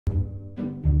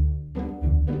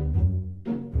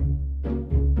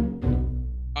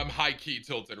high key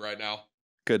tilted right now.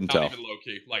 Couldn't Not tell. even low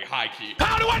key, like high key.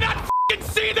 How do I not f***ing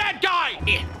see that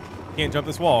guy? Can't jump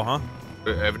this wall, huh?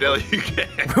 Evidently you can.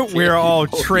 We're all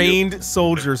trained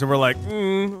soldiers, and we're like,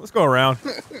 let's go around.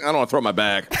 I don't want to throw my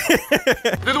bag.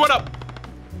 Do the one up.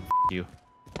 You.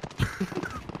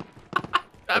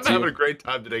 I'm having a great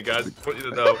time today, guys. I want you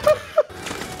to know.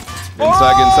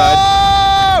 Inside.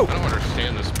 I don't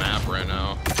understand this map right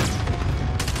now.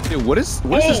 Dude, what is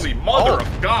Holy this? mother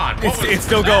of God! It's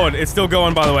still going. It's still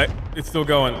going, by the way. It's still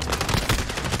going.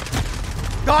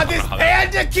 God, this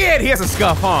panda kid! He has a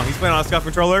scuff, huh? He's playing on a scuff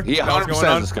controller? He Is that what's 100% going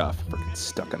on? has a scuff. Freaking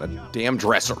stuck on a damn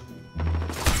dresser.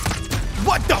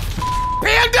 What the f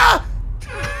Panda?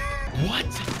 What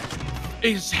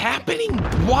is happening?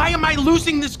 Why am I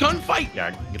losing this gunfight?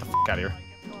 Yeah, get the f out of here.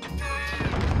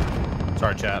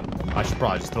 Sorry, chat. I should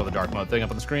probably just throw the dark mode thing up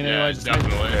on the screen anyway. Just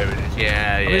definitely.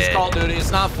 Yeah, I mean, it's Call of Duty.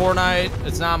 It's not Fortnite.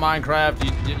 It's not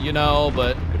Minecraft. You know,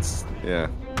 but It's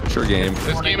sure game.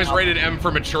 This game is rated M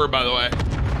for mature, by the way.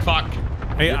 Fuck.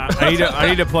 Hey, I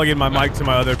need to plug in my mic to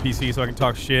my other PC so I can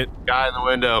talk shit. Guy in the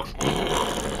window.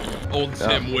 Old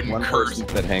Tim wouldn't One curse.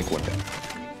 person that Hank went in.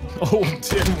 oh,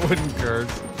 Tim wouldn't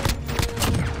curse.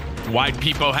 White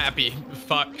people happy.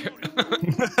 Fuck.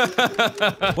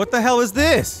 What the hell is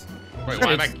this? Wait,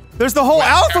 why am I? There's the whole Wait,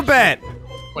 alphabet!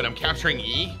 Wait, I'm capturing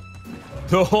E?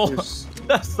 The whole. There's-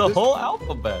 That's the whole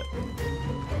alphabet.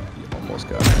 You almost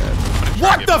got mad.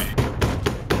 What the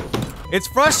f It's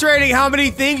frustrating how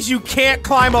many things you can't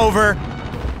climb over.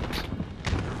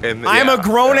 And I am a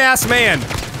grown-ass man.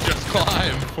 Just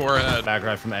climb forehead. Back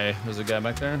right from A. There's a guy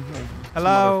back there.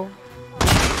 Hello?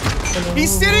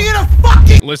 He's sitting in a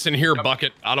fucking— Listen here,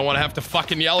 Bucket. I don't want to have to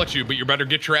fucking yell at you, but you better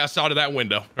get your ass out of that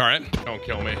window. All right? Don't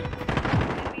kill me.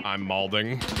 I'm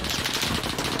malding.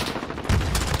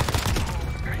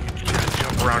 You gotta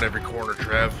jump around every corner,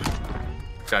 Trev.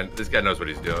 This guy knows what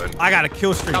he's doing. I got a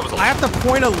kill streak. That was a- I have to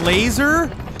point a laser?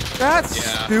 That's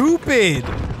Yeah. stupid.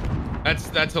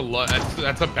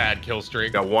 That's a bad kill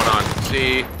streak. Got one on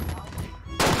C.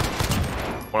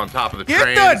 One on top of the Get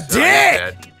train. the so he's dick!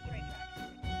 dead.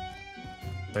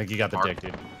 I think you got the dick,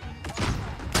 dude.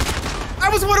 I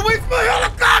was one away from my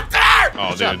helicopter!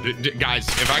 Oh, dude, guys,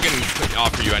 if I can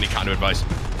offer you any kind of advice,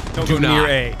 Don't do go not near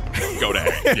A. go to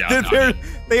A. Yeah,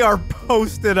 They are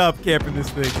posted up camping this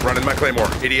thing. Running my claymore,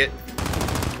 idiot.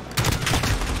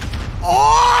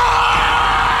 Oh!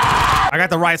 I got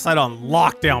the right side on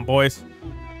lockdown, boys.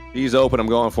 He's open. I'm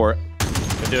going for it.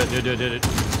 Do it.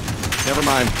 Never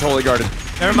mind. Totally guarded.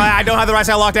 Never mind, I don't have the right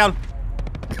side locked down.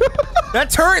 That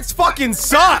turret's fucking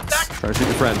sucks! Trying to shoot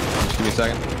your friend. Just give me a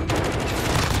second.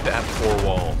 That four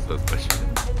walls. That's my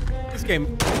shit. This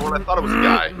game. Well, I thought it was a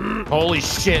guy. Holy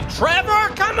shit,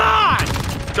 Trevor! Come on!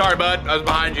 Sorry, bud. I was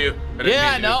behind you. I didn't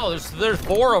Yeah, mean to. no, there's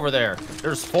 4 over there.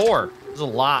 There's 4. There's a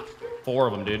lot. 4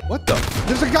 of them, dude. What the?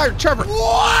 There's a guy, Trevor.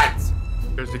 What?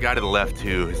 There's a guy to the left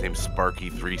too. His name's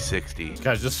Sparky360. This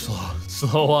guy's just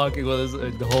slow walking with his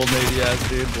whole navy ass,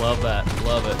 dude. Love that.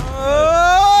 Love it.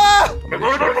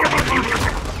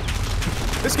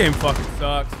 This game fucking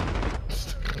sucks.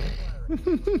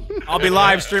 I'll be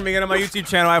live streaming it on my YouTube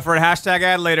channel for a hashtag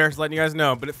ad later, just letting you guys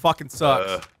know, but it fucking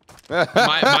sucks.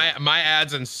 my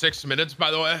ad's in 6 minutes,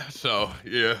 by the way. So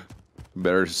yeah.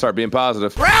 Better start being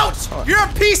positive. Crouch! You're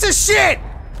a piece of shit!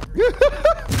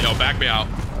 Yo, back me out.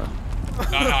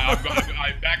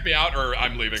 Back me out, or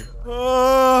I'm leaving.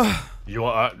 You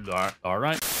are all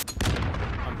right.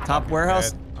 Top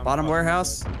warehouse, bottom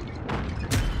warehouse.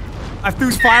 I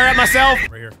threw fire at myself.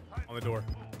 Right here, on the door.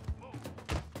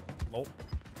 Nope.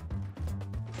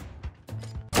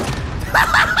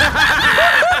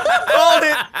 Called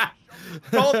it.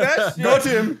 Called that shit. Go to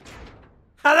him.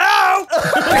 Hello.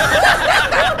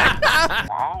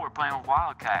 Oh, we're playing with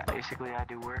Wildcat. Basically, I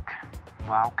do work.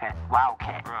 Wildcat.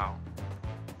 Bro.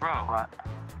 What?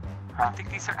 Huh? I think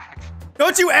these are actually.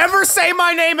 Don't you ever say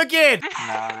my name again.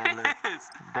 No,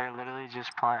 they're literally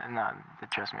just playing. No,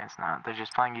 trust me, it's not. They're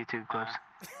just playing YouTube clips.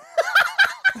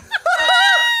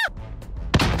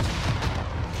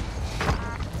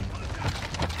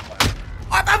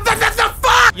 What the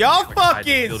fuck? Y'all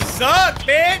fucking suck,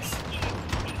 bitch.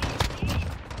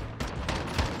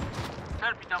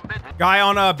 Guy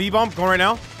on B bump going right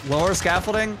now. Lower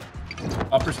scaffolding.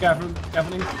 Upper scaffolding.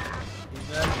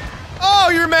 Oh,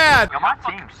 you're mad. Yo, my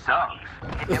team sucks.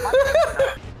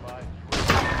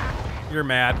 You're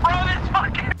mad. Bro, this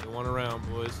fucking. One around,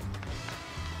 boys.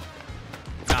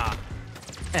 Nah.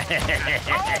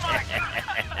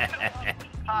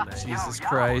 Jesus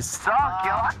Christ. Suck,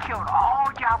 yo. I killed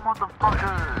all y'all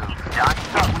motherfuckers. Y'all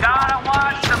suck. Gotta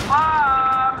watch the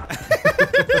bomb.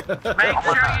 Make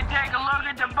sure you take a look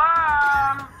at the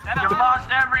bomb. You lost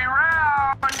every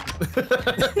round.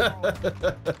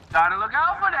 Gotta look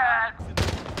out for that.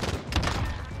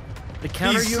 The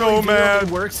counter He's UAV so mad.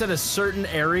 only works at a certain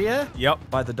area? Yep.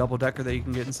 By the double decker that you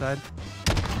can get inside.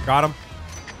 Got him.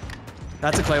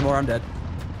 That's a claymore. I'm dead.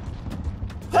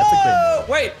 That's a claymore.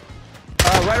 Wait.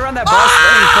 Right around that boss.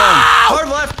 Hard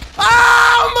left.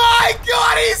 Oh my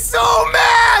god, he's so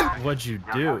mad! What'd you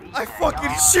do? I fucking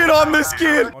shit on this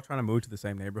kid. All trying to move to the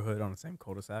same neighborhood on the same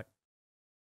cul-de-sac.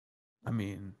 I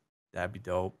mean, that'd be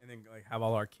dope. And then like have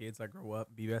all our kids like grow up,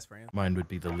 be best friends. Mine would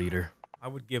be the leader. I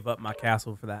would give up my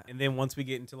castle for that. And then once we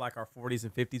get into like our 40s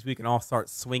and 50s, we can all start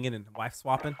swinging and wife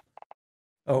swapping.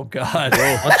 Oh god.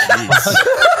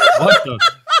 What the?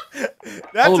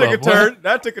 That Hold took a up, turn.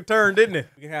 That took a turn, didn't it?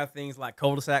 We can have things like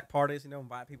cul-de-sac parties, you know,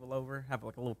 invite people over, have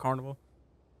like a little carnival.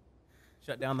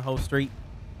 Shut down the whole street.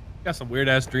 Got some weird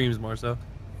ass dreams, Marcel.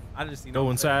 I just, you know,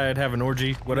 Go inside, have an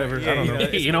orgy, whatever. Yeah, I don't know.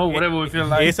 You know, whatever we feel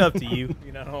like. It's up to you.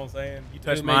 You know what I'm saying? You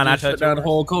touch We mine, may I just shut touch down the yours.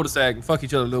 whole cul-de-sac and fuck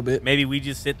each other a little bit. Maybe we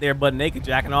just sit there butt naked,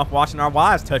 jacking off, watching our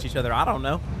wives touch each other. I don't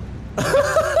know.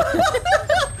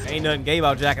 Ain't nothing gay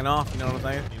about jacking off. You know what I'm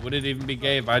saying? Would it even be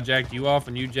gay if I jacked you off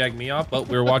and you jacked me off, but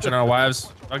we were watching our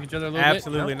wives fuck each other a little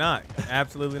Absolutely bit? not.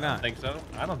 Absolutely I not. don't think so.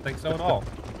 I don't think so at all.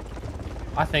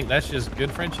 I think that's just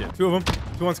good friendship. Two of them.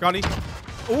 2-1, Scotty.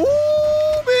 Ooh,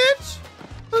 bitch.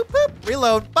 Boop, boop.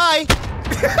 Reload. Bye.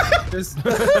 This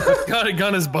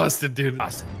gun is busted, dude.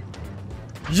 Awesome.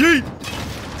 Yeet.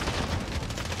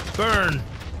 Burn.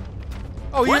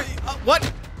 Oh, What? you. What?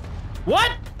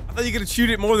 What? I thought you could shoot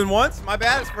it more than once. My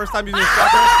bad. It's the first time using a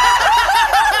shotgun.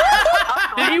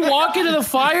 Did he walk into the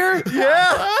fire?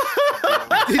 Yeah.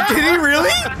 Did he really?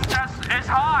 It's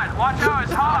hot. Watch out,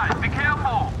 it's hot. Be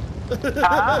careful.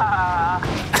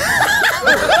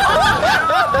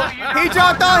 He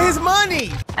dropped all his money.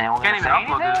 Can't even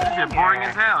upload this. This shit boring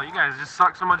as hell. You guys just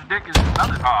suck so much dick. It's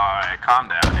nothing. Alright, calm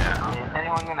down, yeah. Is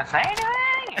anyone gonna say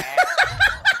anything?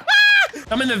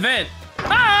 I'm in the vent.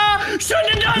 Ah!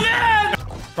 Shouldn't have done that!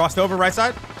 Crossed over right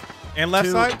side and left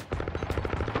 2. side.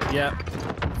 Yep.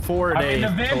 4 a I'm day. in the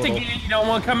vent total. again. You don't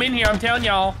want to come in here. I'm telling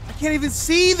y'all. I can't even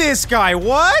see this guy.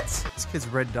 What? This kid's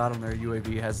red dot on their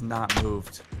UAV has not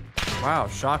moved. Wow,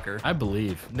 shocker. I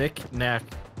believe. Nick Knack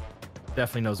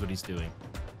definitely knows what he's doing.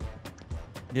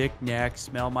 Knick knack,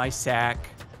 smell my sack.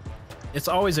 It's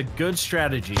always a good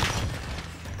strategy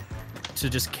to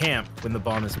just camp when the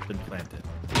bomb has been planted.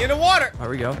 In the water. There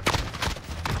we go.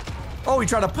 Oh, he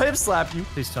tried to pimp slap you.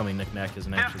 Please tell me Nick Knack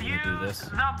isn't actually going to do this. The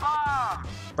bomb.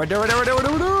 Right there, right there, right there, right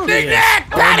there, right there. Nick Knack!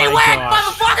 Patty whack,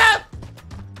 motherfucker!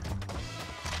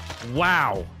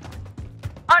 Wow.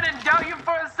 I didn't doubt you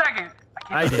for a second.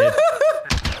 I did.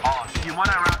 Oh, you won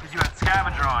that round because you had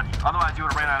scavenger on you. Otherwise, you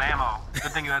would have ran out of ammo.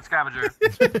 Good thing you had scavenger.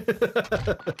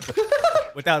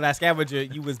 Without that scavenger,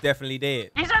 you was definitely dead.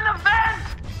 He's in the vent!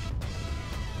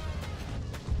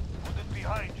 Put it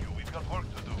behind you. We've got work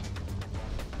to do.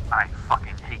 I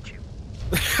fucking hate you.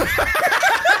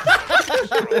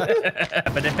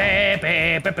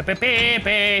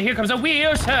 Here comes a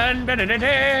Wilson.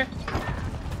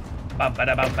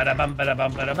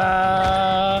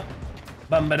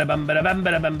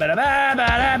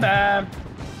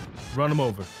 Run him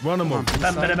over. Run him over.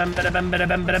 Stuck on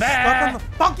the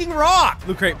fucking rock.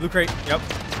 Blue crate, blue crate. Yep.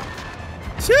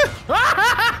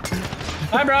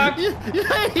 Hi, Brock.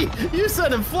 Hey, you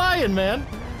sent him flying, man.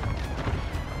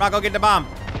 Brock, go get the bomb.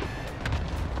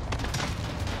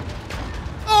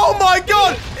 Oh my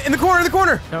god! In the corner, in the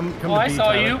corner. Come Oh, I to B,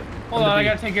 saw Tyler. you. Hold on, I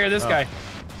gotta take care of this guy.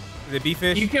 Is it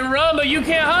B-fish? You can run, but you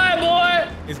can't hide, boy.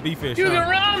 It's B-fish. You huh? can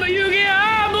run, but you can't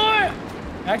hide, boy.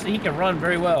 Actually, he can run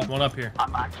very well. One up here.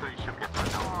 I'm actually shook at the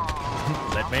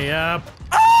Let me up.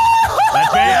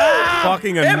 Let me up.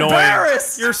 Fucking annoying.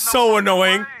 Embarrassed. You're so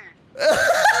annoying.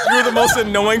 You're the most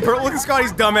annoying person. Look at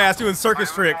Scotty's dumbass doing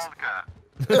circus tricks.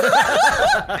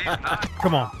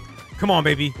 Come on. Come on,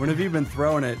 baby. When have you been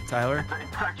throwing it, Tyler?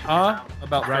 Huh?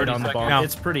 About Right 30 on the seconds. bomb. Now.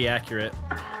 It's pretty accurate.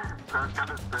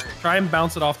 Try and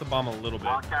bounce it off the bomb a little bit.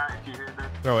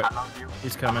 Throw it.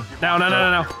 He's coming. No, no, no,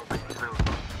 no, no.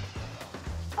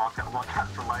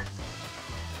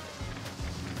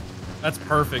 That's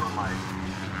perfect.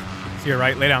 It's here,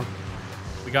 right? Lay down.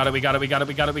 We got it, we got it, we got it,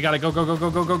 we got it, we got it. Go, go, go,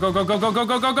 go, go, go, go, go, go, go, go,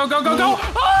 go, go, go, go, go, go.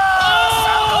 Oh,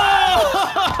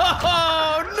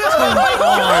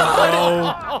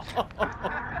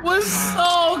 Was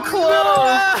so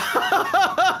close.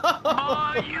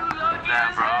 Oh, you lucky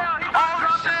as hell. He just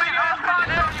dropped the big ass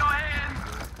body on your head.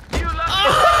 You lucky as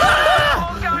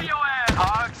hell. Got your ass.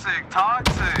 Toxic,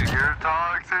 toxic. You're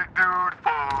toxic, dude.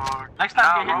 Fuck. Next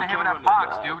time, get hit in the head with that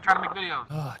box, dude. We're trying to make videos.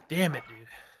 Oh, damn it, dude.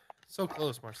 So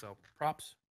close, Marcel.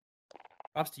 Props.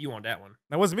 Props to you on that one.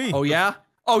 That was me. Oh yeah.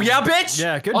 Oh yeah, bitch.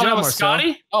 Yeah, good Oh, job, that was Marcel.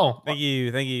 Scotty? Oh, Thank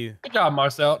you. Thank you. good job,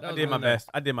 Marcel. That I was did my really nice. best.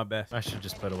 I did my best. I should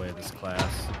just put away this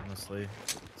class, honestly.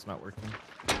 It's not working.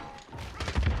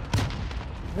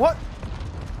 What?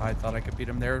 I thought I could beat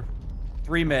him there.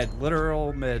 3 mid,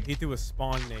 literal mid. He threw a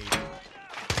spawn nade.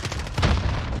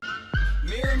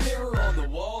 Mirror, mirror on the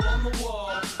wall,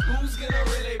 who's gonna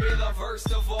really be the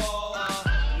first of all?